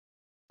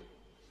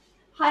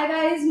Hi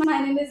guys, my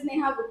name is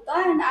Neha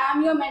and I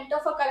am your mentor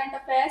for current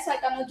affairs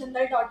at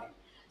Jindal.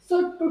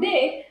 So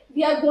today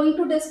we are going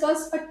to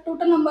discuss a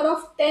total number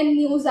of 10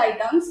 news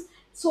items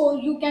so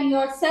you can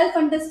yourself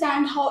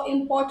understand how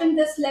important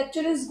this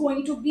lecture is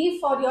going to be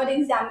for your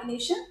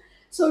examination.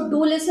 So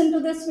do listen to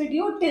this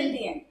video till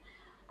the end.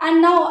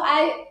 And now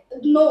I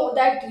know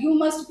that you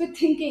must be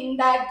thinking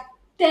that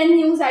 10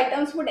 news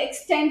items would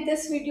extend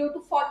this video to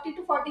 40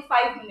 to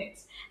 45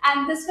 minutes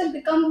and this will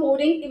become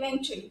boring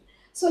eventually.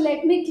 So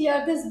let me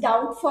clear this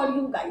doubt for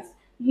you guys.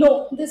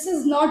 No, this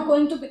is not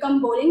going to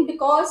become boring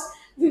because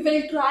we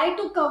will try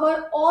to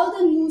cover all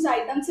the news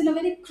items in a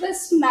very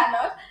crisp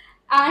manner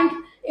and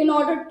in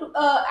order to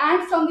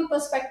and from the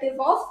perspective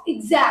of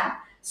exam.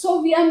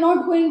 So we are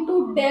not going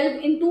to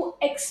delve into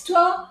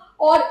extra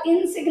or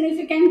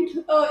insignificant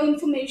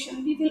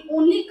information. We will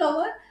only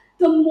cover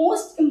the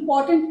most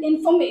important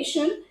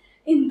information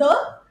in the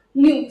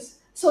news.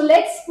 So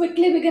let's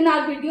quickly begin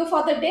our video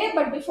for the day.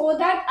 But before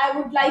that, I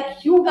would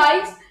like you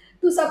guys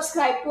to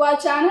subscribe to our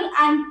channel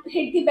and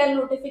hit the bell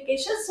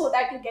notification so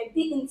that you get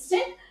the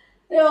instant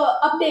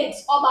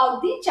updates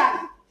about the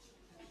channel.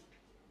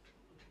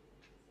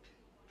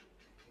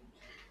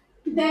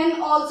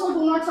 Then also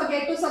do not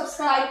forget to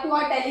subscribe to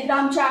our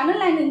Telegram channel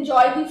and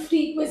enjoy the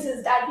free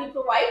quizzes that we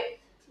provide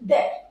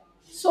there.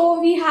 So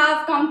we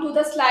have come to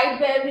the slide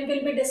where we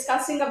will be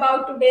discussing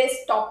about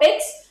today's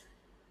topics.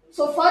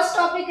 So first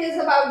topic is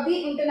about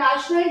the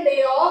International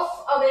Day of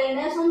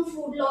Awareness on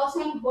Food Loss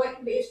and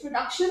Waste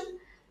Reduction.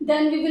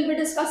 Then we will be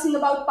discussing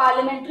about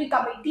Parliamentary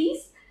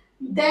Committees.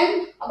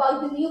 Then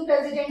about the new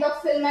President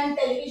of Film and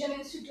Television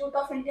Institute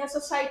of India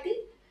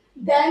Society.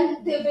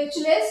 Then the wish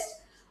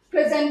list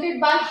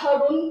presented by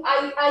Hurun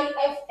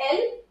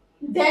IIFL.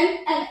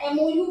 Then an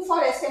MOU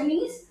for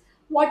SMEs.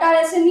 What are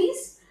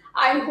SMEs?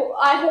 I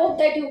hope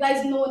that you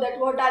guys know that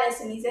what are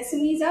SMEs.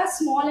 SMEs are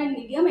small and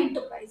medium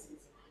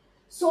enterprises.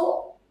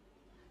 So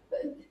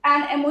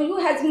an MOU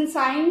has been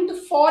signed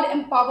for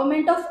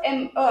empowerment of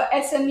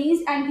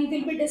SMEs, and we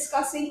will be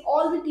discussing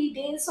all the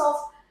details of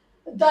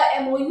the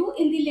MOU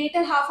in the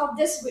later half of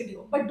this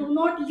video. But do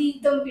not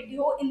leave the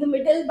video in the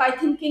middle by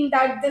thinking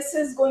that this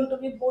is going to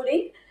be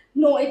boring.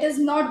 No, it is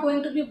not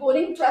going to be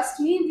boring.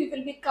 Trust me, we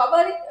will be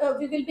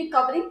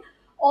covering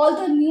all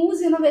the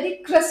news in a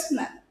very crisp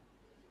manner.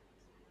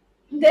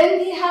 Then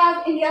we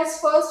have India's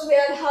first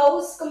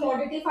warehouse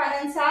commodity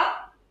finance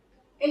app,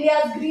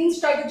 India's green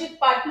strategic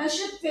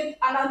partnership with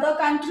another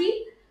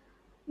country,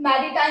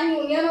 Maritime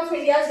Union of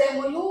India's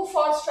MOU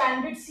for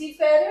stranded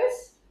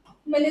seafarers,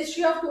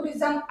 Ministry of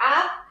Tourism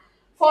app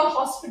for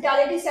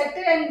hospitality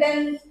sector, and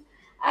then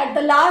at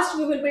the last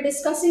we will be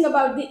discussing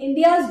about the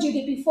India's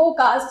GDP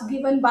forecast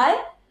given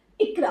by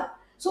ICRA.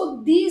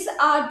 So these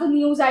are the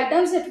news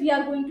items that we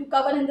are going to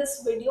cover in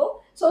this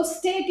video. So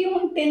stay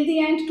tuned till the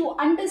end to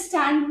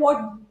understand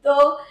what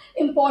the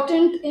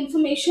important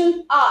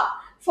information are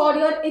for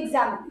your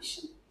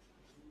examination.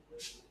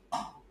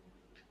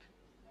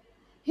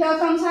 Here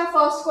comes our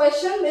first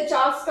question, which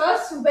asks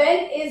us,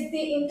 when is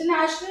the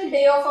International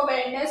Day of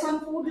Awareness on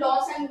Food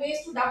Loss and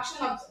Waste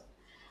Reduction observed?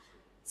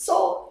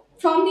 So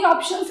from the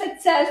options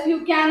itself,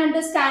 you can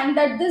understand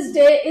that this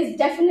day is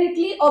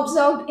definitely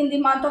observed in the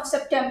month of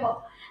September.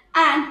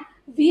 And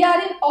we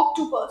are in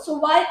October. So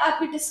why are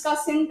we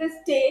discussing this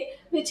day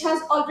which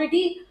has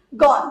already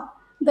gone?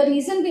 The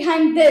reason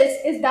behind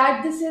this is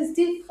that this is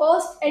the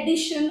first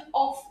edition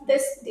of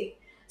this day.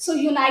 So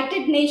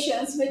United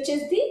Nations, which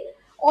is the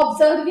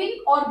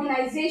observing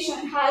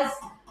organization, has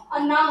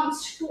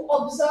announced to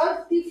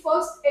observe the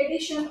first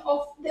edition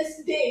of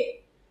this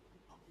day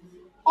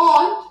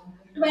on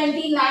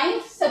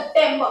 29th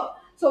September.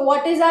 So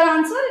what is our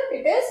answer?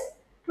 It is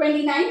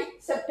 29th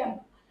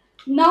September.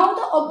 Now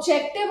the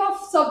objective of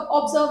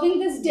observing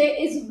this day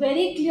is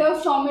very clear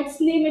from its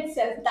name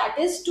itself, that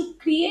is to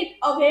create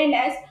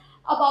awareness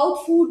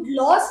about food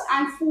loss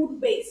and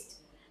food waste.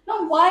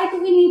 Now why do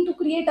we need to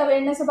create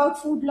awareness about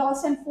food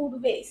loss and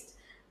food waste?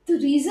 The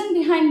reason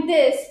behind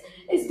this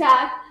is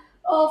that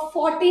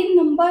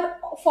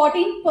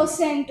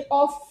 14%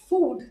 of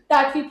food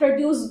that we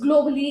produce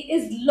globally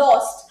is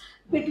lost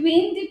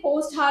between the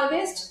post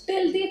harvest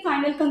till the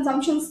final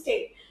consumption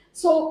state.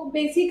 So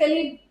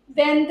basically,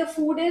 when the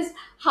food is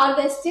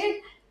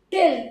harvested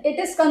till it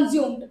is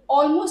consumed,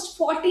 almost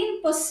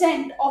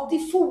 14% of the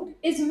food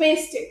is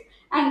wasted,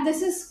 and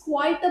this is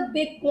quite a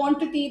big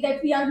quantity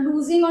that we are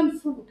losing on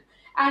food,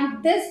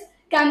 and this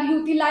can be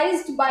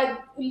utilized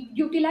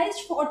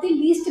for the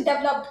least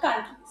developed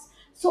countries.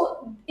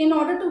 So in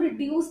order to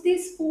reduce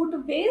this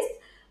food waste,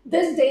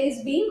 this day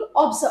is being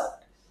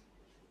observed.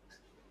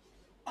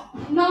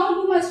 Now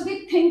you must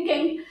be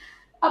thinking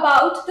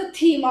about the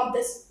theme of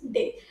this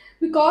day,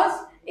 because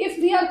if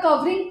we are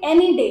covering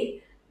any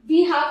day,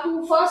 we have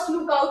to first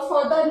look out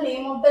for the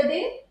name of the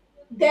day,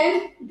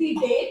 then the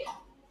date,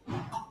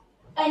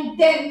 and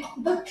then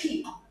the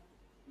theme.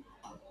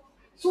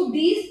 So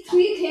these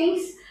three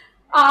things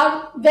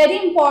are very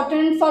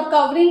important for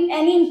covering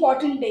any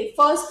important day.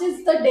 First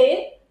is the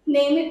day,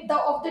 name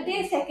of the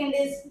day, second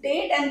is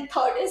date, and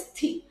third is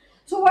theme.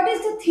 So what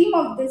is the theme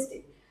of this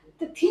day?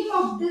 the theme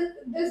of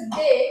this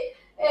day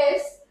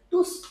is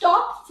to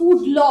stop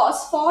food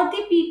loss for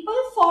the people,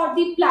 for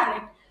the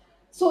planet.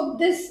 So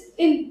this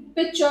in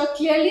picture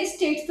clearly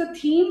states the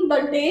theme,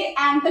 the day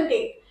and the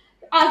date.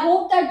 I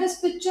hope that this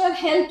picture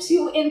helps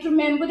you in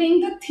remembering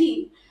the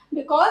theme,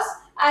 because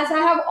as I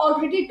have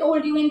already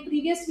told you in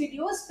previous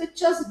videos,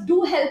 pictures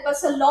do help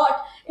us a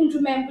lot in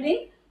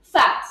remembering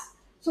facts.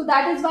 So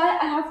that is why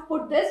I have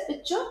put this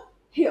picture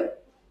here.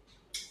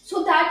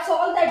 So that's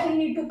all that we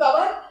need to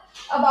cover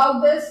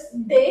about this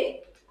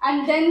day,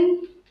 and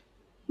then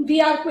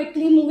we are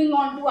quickly moving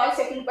on to our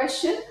second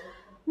question,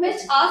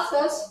 which asks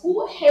us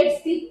who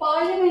heads the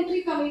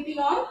Parliamentary Committee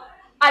on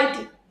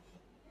IT.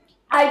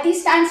 IT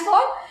stands for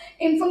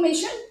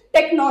Information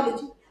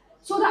Technology.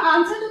 So the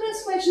answer to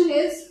this question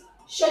is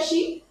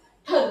Shashi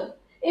Tharoor.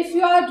 If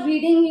you are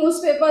reading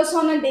newspapers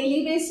on a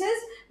daily basis,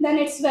 then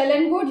it's well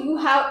and good.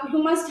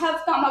 You must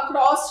have come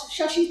across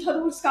Shashi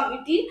Tharoor's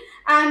committee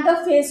and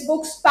the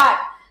Facebook spat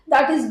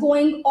that is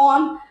going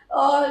on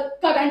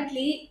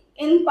currently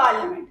in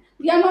Parliament.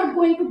 We are not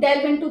going to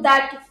delve into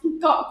that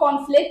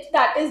conflict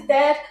that is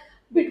there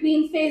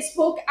between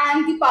Facebook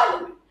and the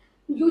Parliament.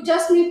 You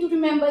just need to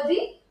remember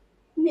the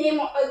name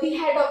of the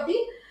head of the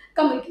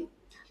committee.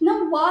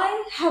 Now,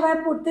 why have I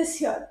put this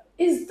here?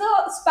 Is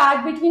the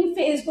spat between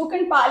Facebook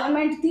and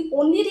Parliament the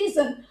only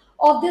reason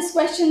of this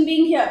question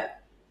being here?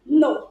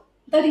 No.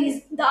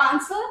 The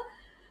answer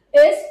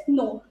is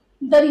no.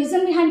 The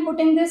reason behind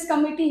putting this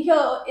committee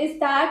here is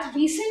that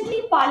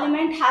recently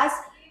Parliament has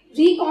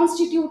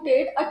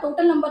reconstituted a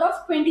total number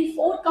of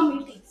 24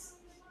 committees,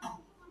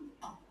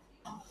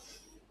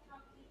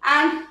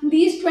 and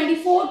these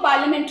 24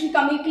 parliamentary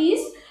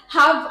committees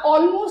have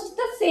almost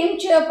the same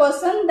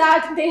chairperson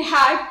that they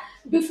had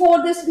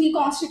before this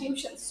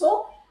reconstitution.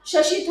 So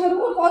Shashi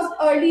Tharoor was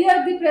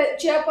earlier the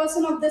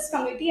chairperson of this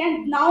committee,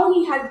 and now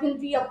he has been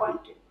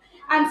reappointed.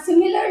 And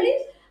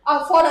similarly,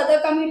 for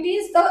other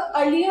committees, the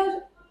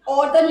earlier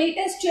or the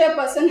latest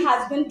chairperson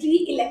has been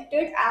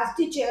re-elected as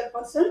the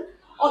chairperson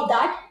of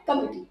that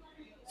committee.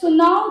 So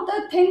now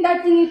the thing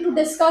that we need to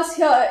discuss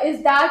here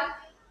is that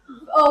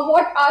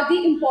what are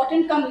the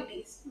important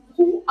committees?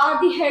 Who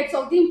are the heads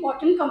of the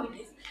important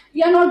committees?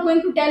 We are not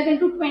going to delve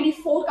into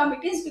 24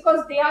 committees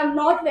because they are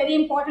not very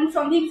important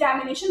from the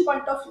examination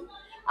point of view.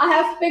 I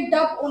have picked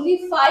up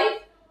only 5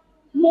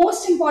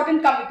 most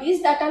important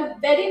committees that are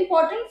very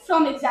important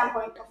from exam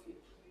point of view.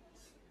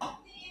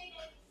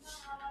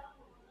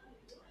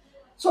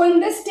 So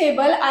in this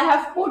table, I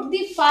have put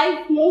the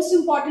 5 most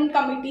important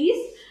committees,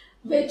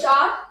 which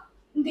are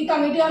the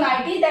Committee on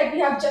IT that we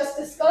have just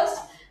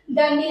discussed.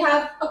 Then we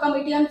have a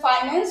Committee on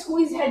Finance, who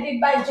is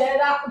headed by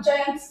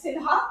Jayant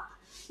Sinha.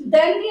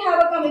 Then we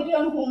have a Committee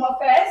on Home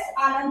Affairs,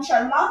 Anand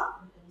Sharma.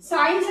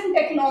 Science and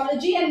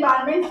Technology,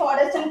 Environment,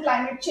 Forest and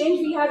Climate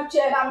Change, we have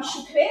Jairam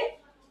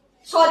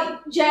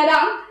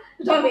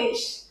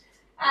Ramesh.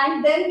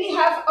 And then we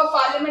have a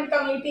Parliament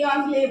Committee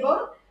on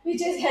Labour,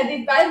 which is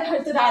headed by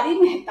Bhartrihari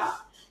Mehta.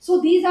 So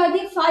these are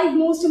the 5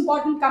 most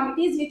important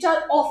committees which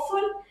are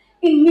often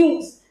in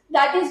news.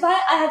 That is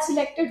why I have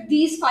selected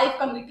these 5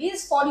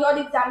 committees for your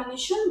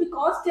examination,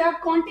 because they are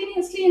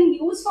continuously in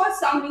news for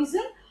some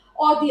reason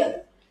or the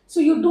other.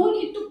 So you do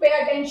need to pay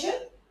attention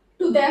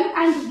to them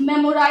and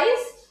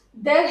memorize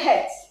their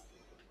heads.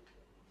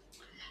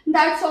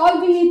 That's all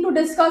we need to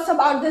discuss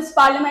about this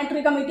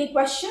parliamentary committee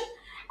question.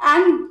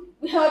 And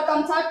here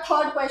comes our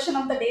third question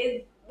of the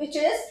day, which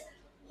is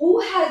who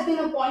has been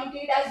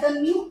appointed as the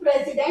new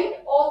president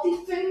of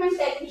the Film and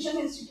Television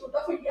Institute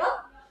of India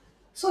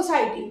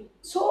Society.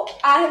 So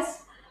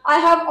as I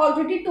have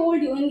already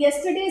told you in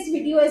yesterday's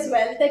video as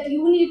well, that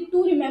you need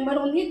to remember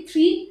only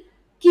 3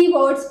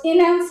 keywords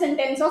in a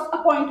sentence of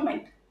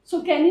appointment.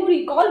 So can you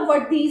recall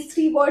what these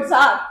 3 words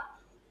are?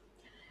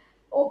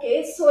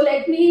 Okay, so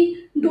let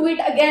me do it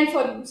again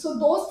for you. So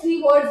those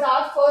 3 words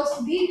are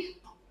first the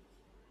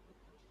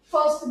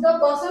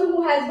person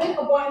who has been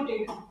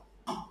appointed,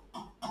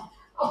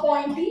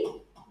 appointee,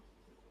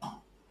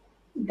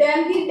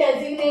 then the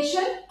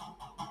designation,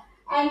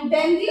 and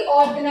then the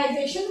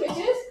organization which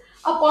is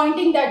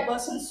appointing that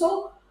person.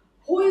 So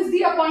who is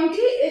the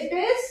appointee? It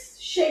is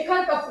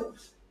Shekhar Kapoor,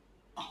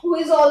 who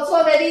is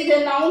also a very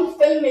renowned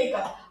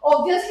filmmaker.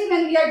 Obviously,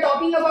 when we are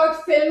talking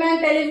about Film and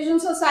Television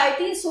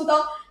Society, so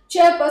the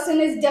chairperson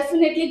is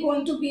definitely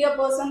going to be a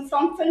person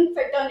from film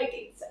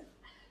fraternity itself.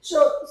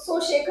 So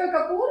Shekhar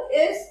Kapoor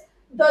is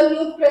the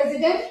new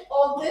president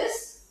of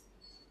this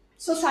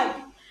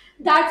society.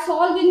 That's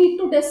all we need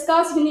to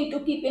discuss. We need to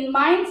keep in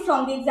mind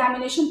from the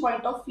examination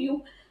point of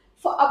view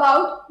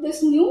about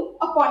this new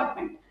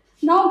appointment.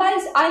 Now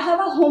guys, I have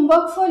a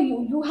homework for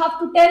you. You have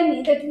to tell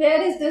me that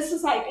where is this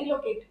society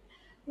located?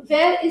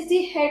 Where is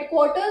the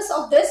headquarters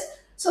of this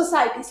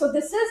society? So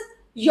this is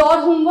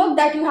your homework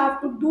that you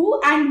have to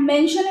do and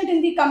mention it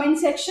in the comment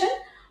section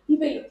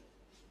below.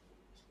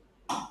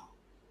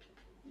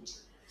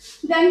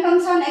 Then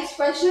comes our next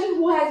question.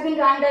 Who has been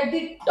ranked at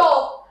the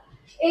top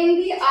in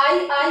the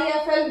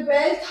IIFL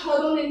Wealth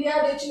Hurun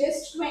India Rich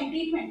List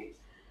 2020?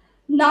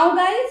 Now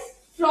guys,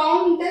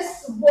 from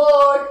this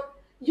word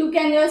you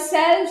can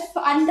yourself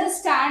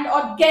understand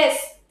or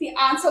guess the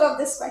answer of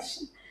this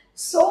question.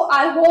 So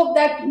I hope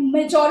that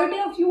majority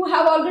of you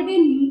have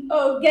already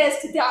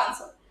guessed the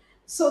answer.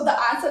 So the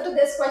answer to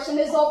this question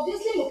is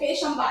obviously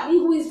Mukesh Ambani,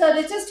 who is the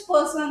richest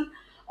person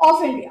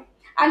of India.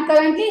 And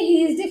currently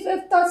he is the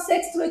fifth or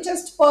sixth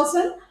richest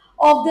person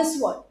of this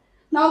world.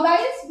 Now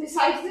guys,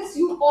 besides this,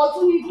 you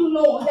also need to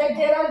know that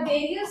there are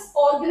various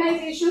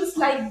organizations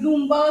like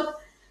Bloomberg,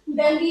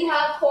 then we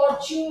have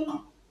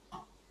Fortune,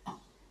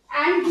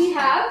 and we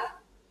have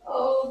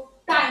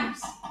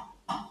Times,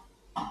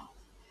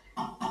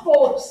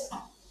 Forbes.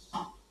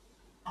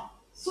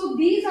 So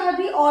these are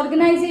the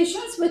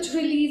organizations which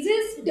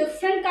releases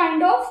different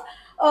kind of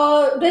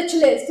rich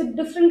list,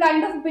 different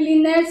kind of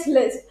billionaires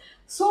list.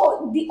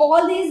 So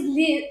all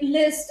these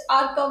lists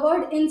are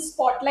covered in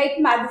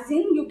Spotlight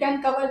magazine. You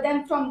can cover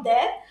them from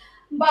there,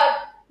 but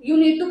you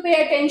need to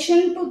pay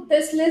attention to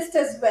this list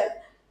as well.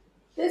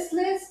 This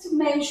list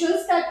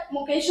mentions that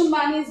Mukesh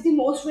Ambani is the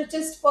most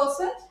richest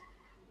person,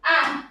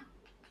 and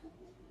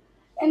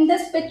in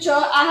this picture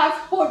I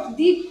have put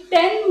the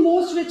 10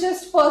 most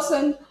richest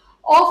person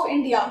of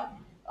India,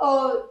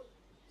 uh,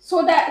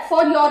 so that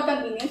for your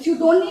convenience you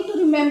don't need to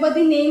remember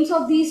the names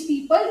of these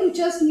people. You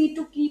just need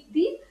to keep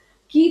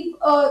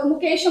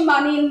Mukesh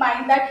Ambani in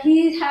mind, that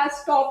he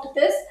has topped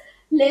this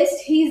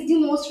list. He is the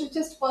most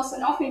richest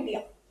person of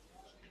India.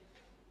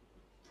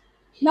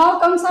 Now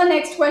comes our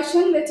next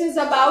question, which is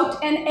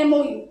about an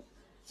MOU.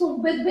 So,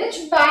 with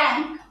which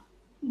bank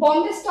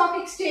Bombay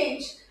Stock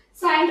Exchange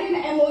signed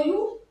an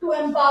MOU to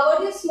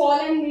empower the small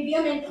and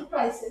medium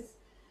enterprises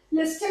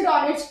listed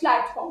on its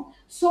platform?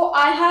 So,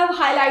 I have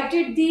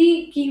highlighted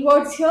the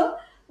keywords here.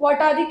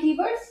 What are the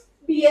keywords?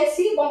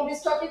 BSC, Bombay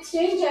Stock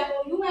Exchange,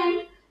 MOU,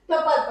 and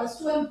the purpose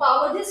to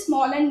empower the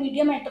small and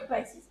medium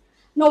enterprises.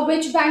 Now,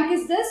 which bank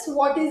is this?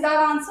 What is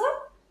our answer?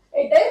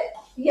 It is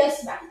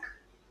Yes Bank.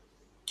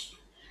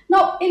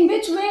 Now, in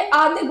which way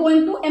are they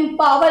going to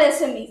empower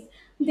SMEs?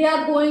 They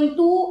are going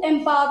to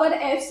empower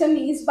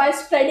SMEs by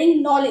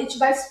spreading knowledge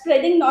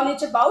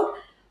about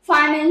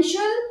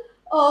financial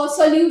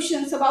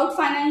solutions, about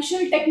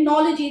financial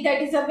technology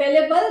that is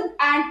available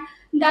and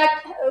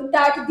that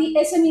the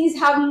SMEs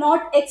have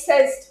not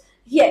accessed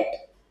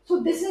yet.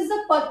 So this is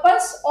the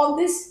purpose of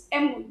this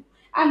MOU,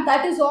 and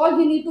that is all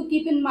we need to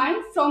keep in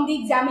mind from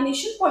the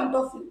examination point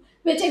of view.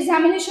 Which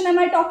examination am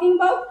I talking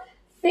about?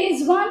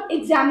 Phase 1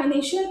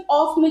 examination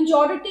of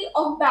majority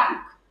of bank.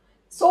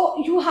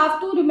 So you have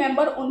to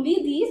remember only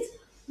these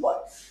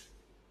words.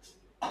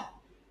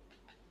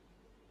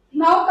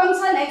 Now comes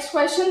our next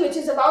question, which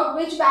is about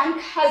which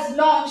bank has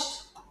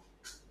launched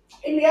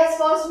India's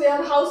first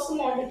warehouse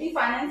commodity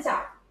finance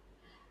app.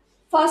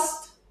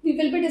 First, we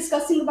will be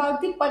discussing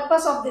about the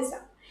purpose of this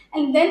app,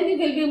 and then we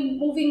will be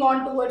moving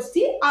on towards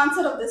the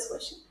answer of this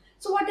question.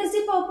 So what is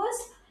the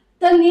purpose?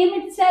 The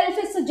name itself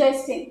is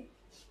suggesting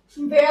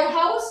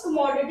warehouse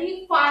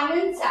commodity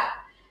finance app.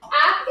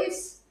 App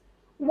is,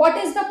 what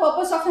is the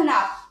purpose of an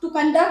app? To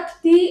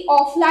conduct the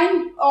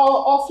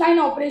offline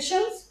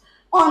operations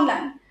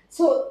online.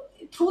 So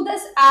through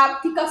this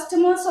app, the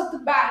customers of the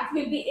bank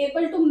will be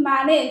able to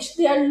manage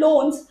their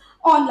loans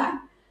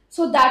online.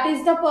 So that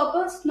is the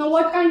purpose. Now,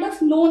 what kind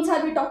of loans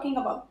are we talking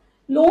about?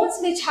 Loans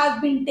which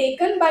have been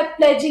taken by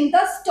pledging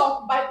the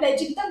stock, by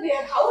pledging the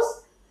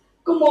warehouse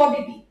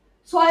commodity.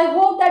 So I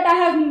hope that I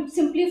have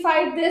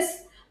simplified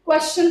this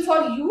question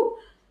for you,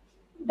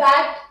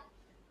 that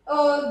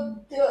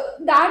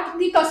that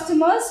the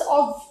customers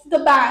of the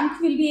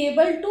bank will be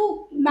able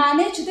to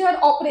manage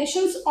their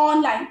operations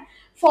online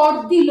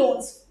for the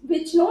loans.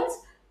 Which loans?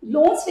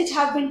 Loans which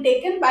have been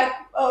taken by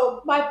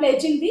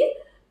pledging the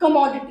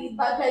commodity,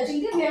 by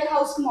pledging the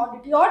warehouse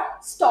commodity or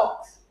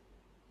stocks.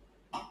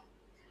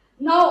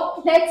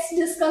 Now let's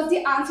discuss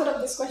the answer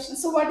of this question.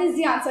 So what is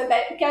the answer?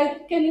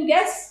 Can you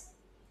guess?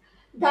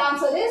 The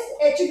answer is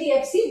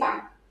HDFC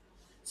Bank.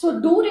 So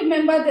do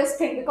remember this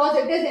thing, because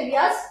it is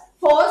India's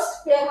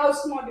first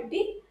warehouse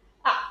commodity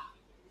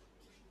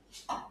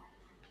app.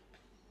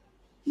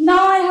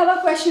 Now I have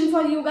a question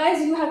for you guys.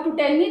 You have to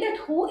tell me that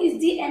who is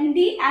the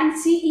MD and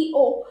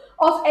CEO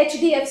of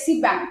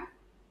HDFC Bank.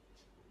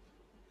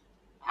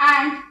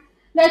 And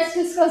let's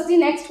discuss the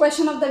next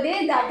question of the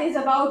day, that is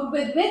about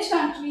with which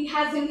country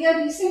has India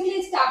recently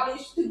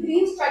established the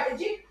Green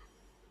Strategic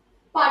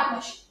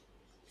Partnership.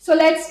 So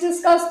let's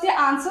discuss the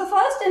answer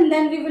first, and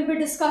then we will be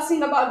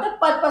discussing about the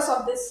purpose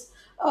of this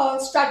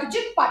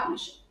strategic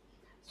partnership.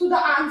 So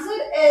the answer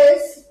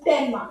is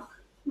Denmark.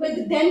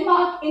 With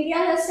Denmark, India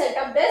has set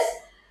up this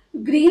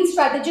Green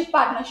Strategic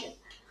Partnership.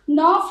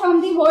 Now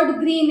from the word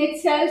green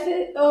itself,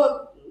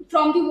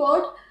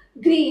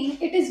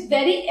 it is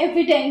very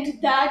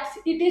evident that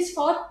it is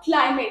for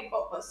climate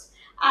purpose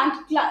and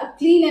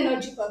clean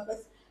energy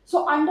purpose.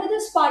 So under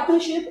this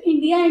partnership,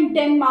 India and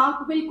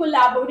Denmark will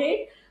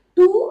collaborate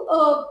to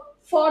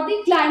for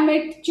the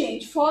climate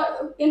change,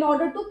 for in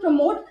order to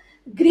promote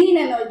green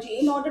energy,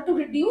 in order to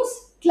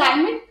reduce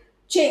climate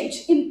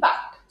change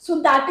impact.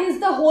 So that is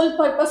the whole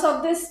purpose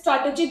of this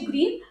strategic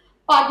green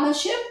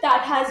partnership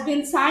that has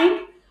been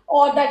signed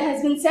or that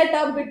has been set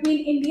up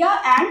between India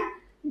and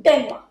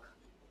Denmark.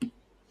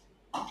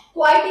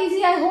 Quite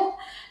easy, I hope.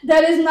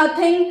 There is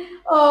nothing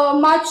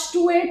much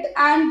to it,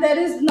 and there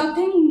is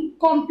nothing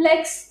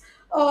complex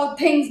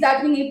things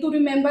that we need to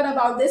remember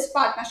about this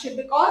partnership,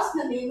 because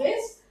the name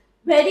is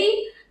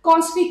very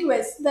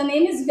conspicuous. The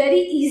name is very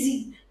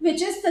easy,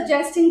 which is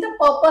suggesting the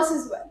purpose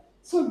as well.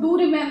 So do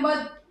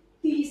remember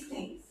these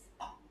things.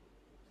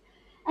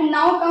 And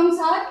now comes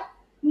our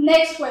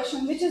next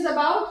question, which is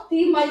about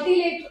the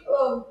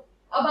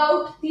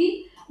about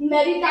the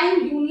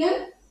Maritime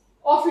Union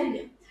of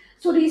India.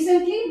 So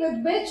recently,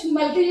 with which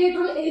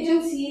multilateral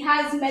agency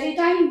has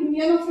Maritime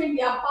Union of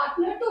India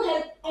partnered to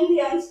help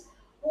Indians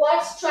who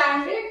are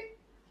stranded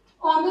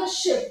on the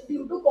ship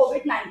due to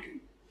COVID-19?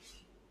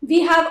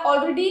 we have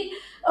already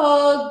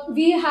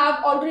we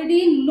have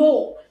already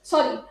know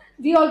sorry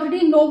we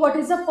already know what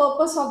is the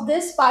purpose of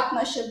this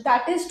partnership,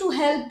 that is to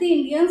help the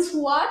Indians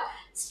who are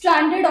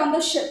stranded on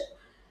the ship.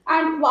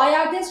 And why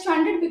are they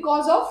stranded?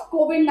 Because of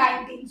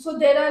COVID-19. So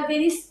there are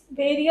various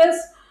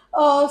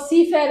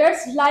seafarers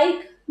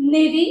like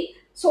navy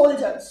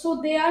soldiers,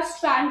 so they are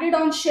stranded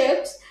on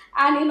ships,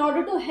 and in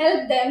order to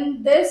help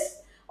them,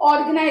 this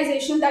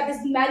organization, that is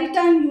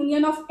Maritime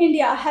Union of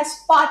India,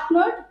 has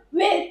partnered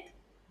with,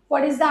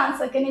 what is the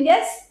answer? Can you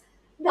guess?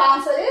 The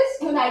answer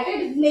is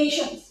United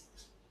Nations.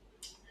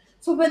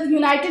 So with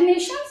United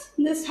Nations,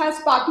 this has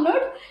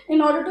partnered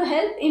in order to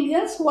help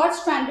Indians who are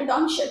stranded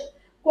on ship.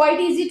 Quite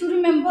easy to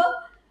remember.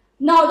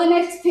 Now the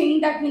next thing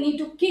that we need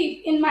to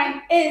keep in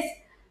mind is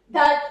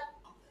that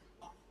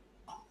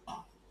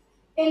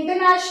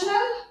International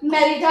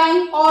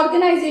Maritime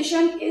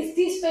Organization is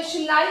the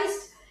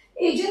specialized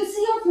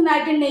agency of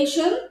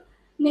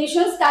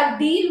Nations that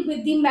deal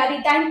with the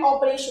maritime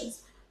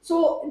operations.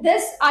 So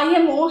this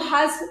IMO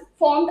has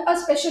formed a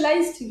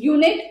specialized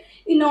unit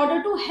in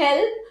order to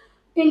help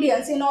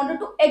Indians, in order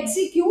to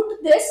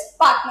execute this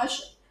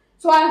partnership.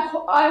 So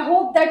I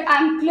hope that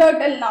I'm clear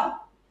till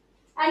now.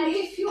 And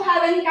if you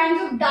have any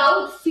kinds of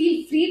doubt,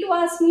 feel free to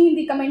ask me in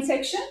the comment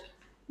section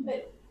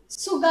below.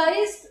 So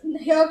guys,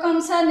 here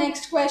comes our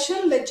next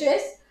question, which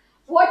is,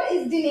 what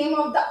is the name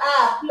of the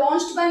app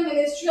launched by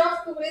Ministry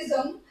of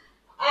Tourism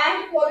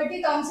and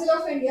Quality Council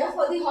of India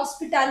for the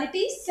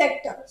hospitality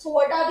sector? So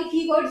what are the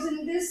keywords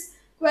in this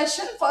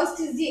question?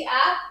 First is the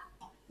app,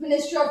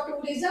 Ministry of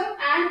Tourism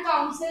and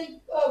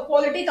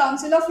Quality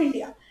Council of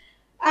India,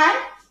 and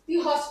the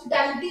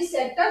hospitality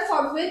sector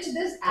for which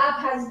this app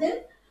has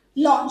been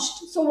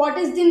launched. So what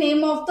is the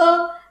name of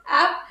the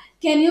app?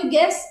 Can you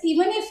guess?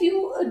 Even if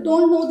you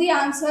don't know the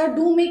answer,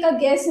 do make a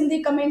guess in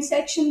the comment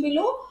section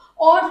below,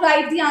 or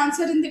write the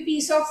answer in the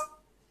piece of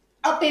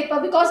a paper,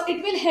 because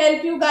it will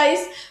help you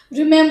guys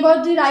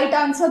remember the right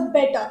answer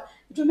better.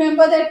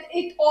 Remember that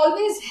it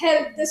always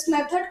helps, this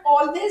method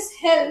always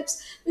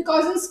helps,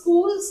 because in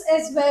schools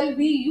as well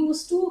we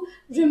used to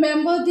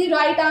remember the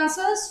right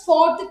answers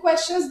for the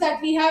questions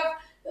that we have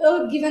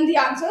given the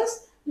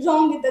answers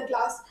wrong with the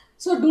class.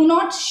 So do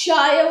not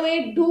shy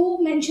away, do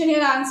mention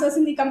your answers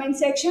in the comment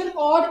section,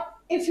 or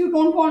if you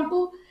don't want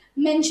to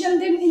mention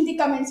them in the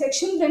comment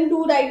section, then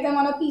do write them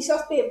on a piece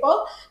of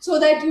paper, so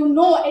that you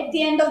know at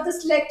the end of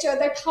this lecture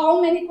that how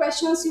many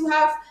questions you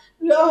have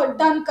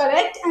done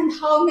correct and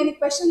how many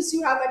questions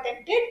you have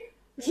attempted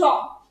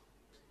wrong.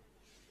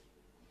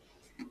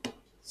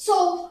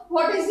 So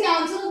what is the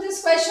answer to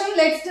this question?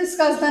 Let's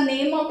discuss the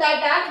name of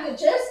that app,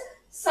 which is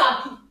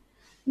Sathi.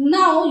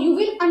 Now you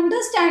will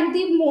understand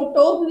the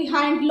motto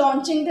behind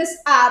launching this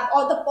app,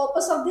 or the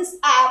purpose of this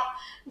app,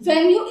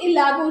 when you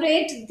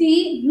elaborate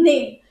the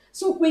name.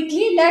 So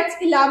quickly, let's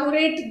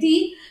elaborate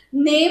the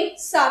name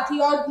Sathi,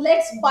 or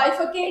let's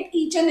bifurcate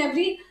each and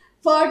every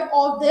word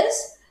of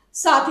this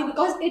Sathi,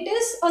 because it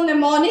is a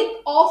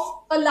mnemonic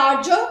of a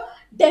larger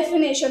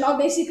definition, or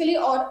basically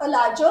or a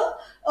larger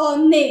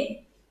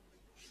name.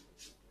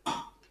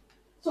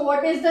 So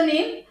what is the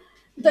name?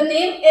 The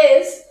name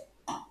is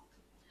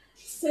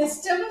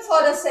System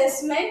for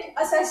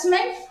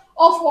Assessment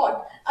of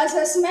what?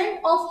 Assessment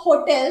of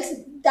hotels,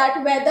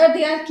 that whether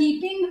they are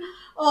keeping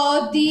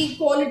the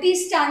quality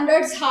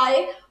standards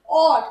high,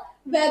 or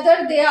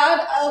whether they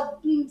are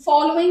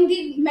following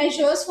the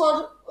measures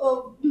for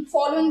curbing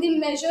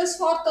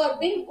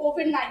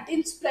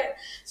COVID-19 spread.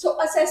 So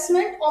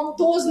assessment of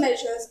those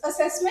measures,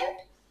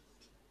 assessment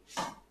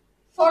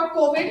for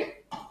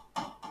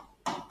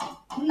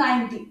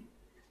COVID-19.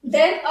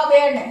 Then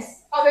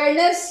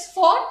awareness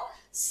for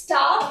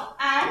staff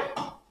and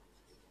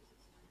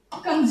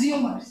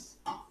consumers.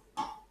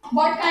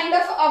 What kind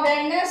of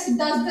awareness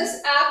does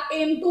this app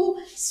aim to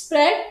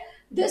spread?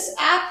 This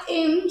app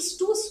aims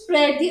to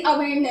spread the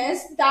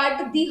awareness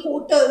that the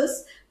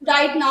hotels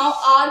right now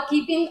are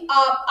keeping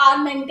up,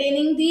 are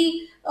maintaining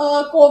the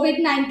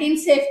COVID-19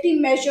 safety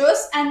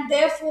measures, and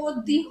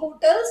therefore the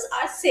hotels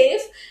are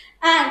safe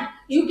and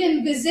you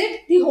can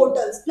visit the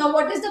hotels. Now,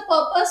 what is the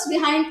purpose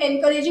behind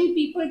encouraging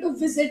people to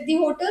visit the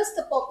hotels?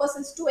 The purpose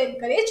is to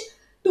encourage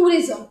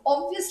tourism.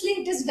 Obviously,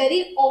 it is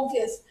very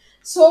obvious.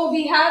 So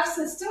we have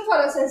system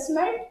for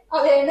assessment,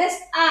 awareness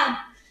and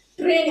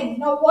training.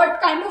 Now what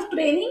kind of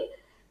training?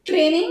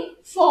 Training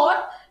for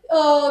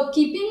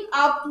keeping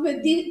up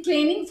with the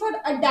training for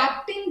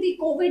adapting the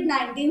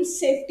COVID-19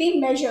 safety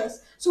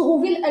measures. So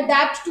who will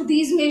adapt to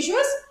these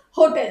measures?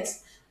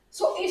 Hotels.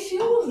 So if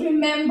you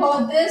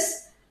remember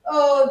this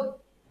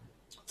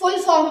full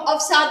form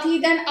of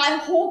Sathi, then I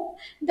hope,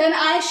 then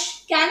I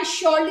can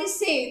surely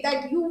say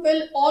that you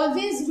will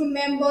always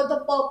remember the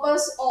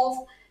purpose of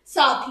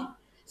Sathi.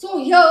 So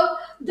here,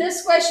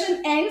 this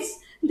question ends.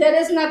 There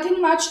is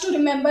nothing much to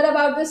remember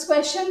about this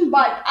question,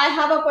 but I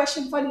have a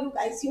question for you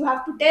guys. You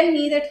have to tell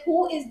me that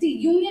who is the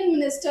Union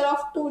Minister of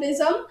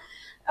Tourism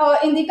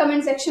in the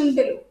comment section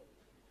below.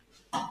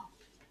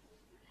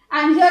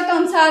 And here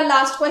comes our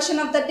last question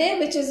of the day,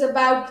 which is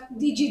about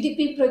the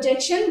GDP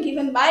projection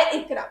given by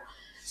ICRA.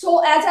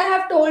 So as I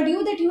have told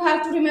you that you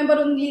have to remember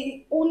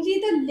only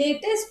the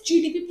latest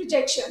GDP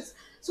projections.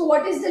 So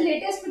what is the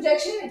latest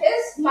projection? It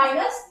is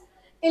minus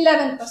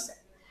 11%.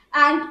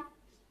 And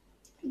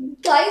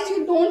guys,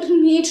 you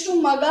don't need to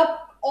mug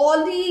up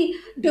all the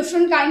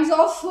different kinds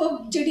of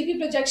GDP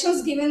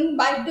projections given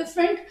by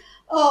different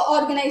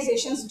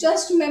organizations.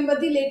 Just remember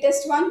the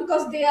latest one,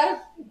 because they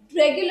are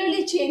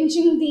regularly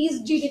changing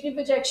these GDP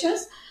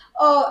projections,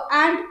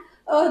 and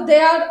they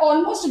are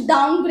almost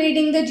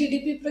downgrading the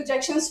GDP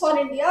projections for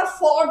India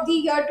for the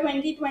year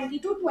 2020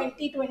 to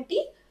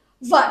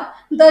 2021.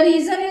 The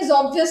reason is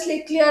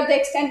obviously clear: the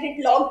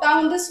extended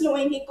lockdown, the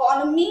slowing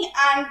economy,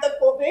 and the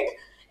COVID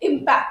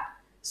impact.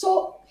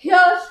 So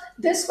here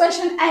this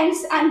question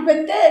ends, and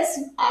with this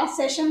our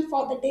session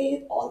for the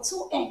day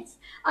also ends.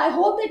 I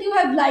hope that you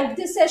have liked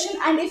this session,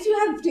 and if you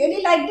have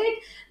really liked it,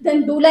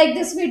 then do like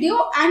this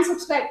video and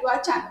subscribe to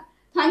our channel.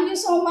 Thank you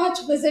so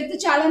much. Visit the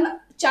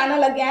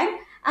channel again,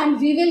 and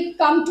we will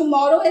come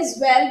tomorrow as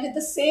well with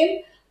the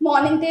same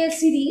morning tale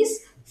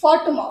series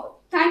for tomorrow.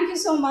 Thank you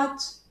so much.